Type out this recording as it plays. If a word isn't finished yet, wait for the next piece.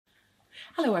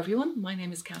Hello everyone, my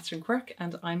name is Catherine Quirk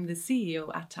and I'm the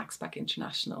CEO at Taxback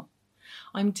International.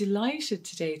 I'm delighted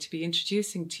today to be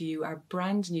introducing to you our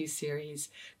brand new series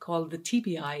called the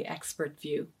TBI Expert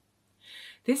View.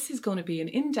 This is going to be an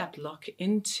in-depth look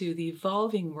into the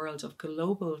evolving world of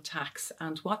global tax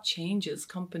and what changes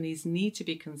companies need to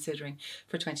be considering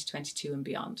for 2022 and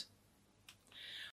beyond.